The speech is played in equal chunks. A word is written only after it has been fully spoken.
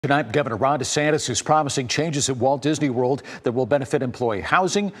Tonight, Governor Ron DeSantis is promising changes at Walt Disney World that will benefit employee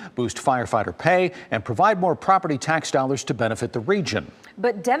housing, boost firefighter pay, and provide more property tax dollars to benefit the region.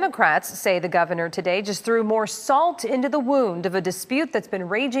 But Democrats say the governor today just threw more salt into the wound of a dispute that's been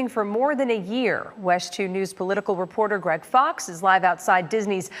raging for more than a year. WESH 2 News political reporter Greg Fox is live outside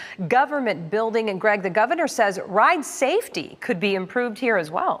Disney's government building. And Greg, the governor says ride safety could be improved here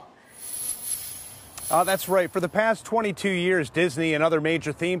as well. That's right. For the past 22 years, Disney and other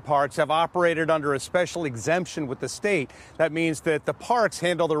major theme parks have operated under a special exemption with the state. That means that the parks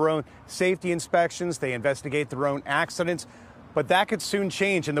handle their own safety inspections. They investigate their own accidents. But that could soon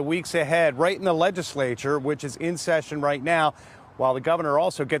change in the weeks ahead, right in the legislature, which is in session right now, while the governor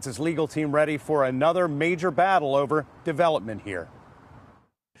also gets his legal team ready for another major battle over development here.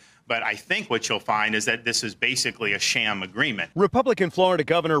 But I think what you'll find is that this is basically a sham agreement. Republican Florida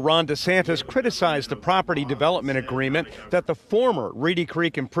Governor Ron DeSantis criticized the property development agreement that the former Reedy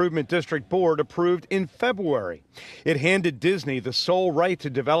Creek Improvement District Board approved in February. It handed Disney the sole right to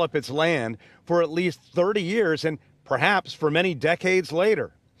develop its land for at least 30 years and perhaps for many decades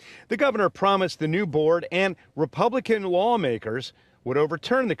later. The governor promised the new board and Republican lawmakers would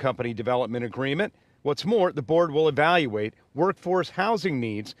overturn the company development agreement. What's more, the board will evaluate workforce housing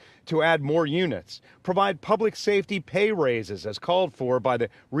needs to add more units, provide public safety pay raises as called for by the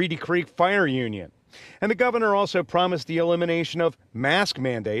Reedy Creek Fire Union. And the governor also promised the elimination of mask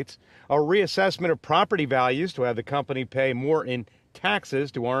mandates, a reassessment of property values to have the company pay more in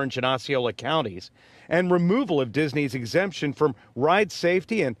taxes to Orange and Osceola counties, and removal of Disney's exemption from ride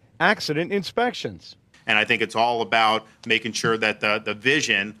safety and accident inspections. And I think it's all about making sure that the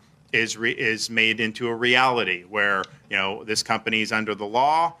vision is made into a reality where, you know, this company is under the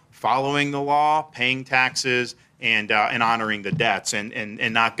law, following the law, paying taxes, and honoring the debts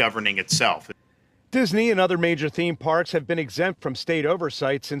and not governing itself. Disney and other major theme parks have been exempt from state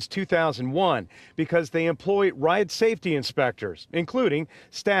oversight since 2001 because they employ ride safety inspectors, including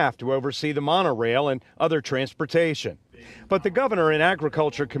staff to oversee the monorail and other transportation. But the governor and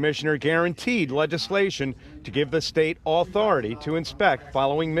agriculture commissioner guaranteed legislation to give the state authority to inspect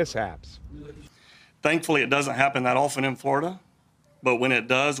following mishaps. Thankfully, it doesn't happen that often in Florida, but when it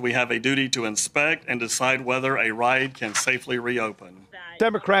does, we have a duty to inspect and decide whether a ride can safely reopen.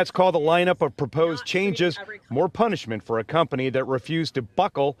 Democrats call the lineup of proposed changes more punishment for a company that refused to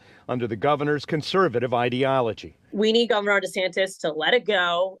buckle under the governor's conservative ideology. We need Governor DeSantis to let it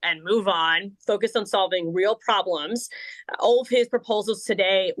go and move on, focus on solving real problems. All of his proposals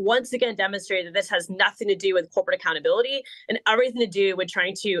today once again demonstrate that this has nothing to do with corporate accountability and everything to do with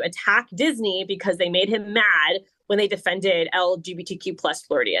trying to attack Disney because they made him mad when they defended LGBTQ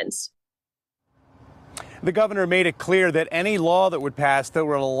Floridians. The governor made it clear that any law that would pass that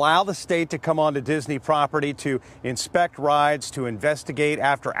would allow the state to come onto Disney property to inspect rides, to investigate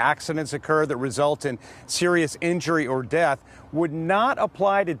after accidents occur that result in serious injury or death would not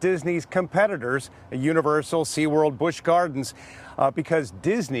apply to Disney's competitors, Universal, SeaWorld, Busch Gardens, because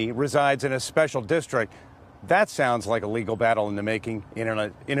Disney resides in a special district. That sounds like a legal battle in the making in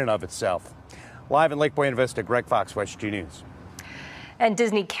and of itself. Live in Lake Buena Vista, Greg Fox, WESH 2 News. And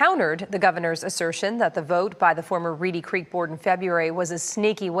Disney countered the governor's assertion that the vote by the former Reedy Creek board in February was a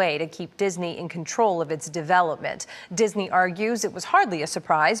sneaky way to keep Disney in control of its development. Disney argues it was hardly a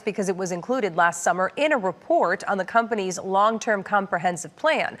surprise because it was included last summer in a report on the company's long-term comprehensive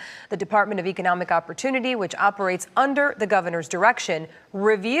plan. The Department of Economic Opportunity, which operates under the governor's direction,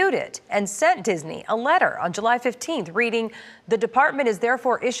 reviewed it and sent Disney a letter on July 15th reading, "The department is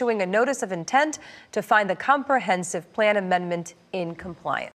therefore issuing a notice of intent to find the comprehensive plan amendment in compliance."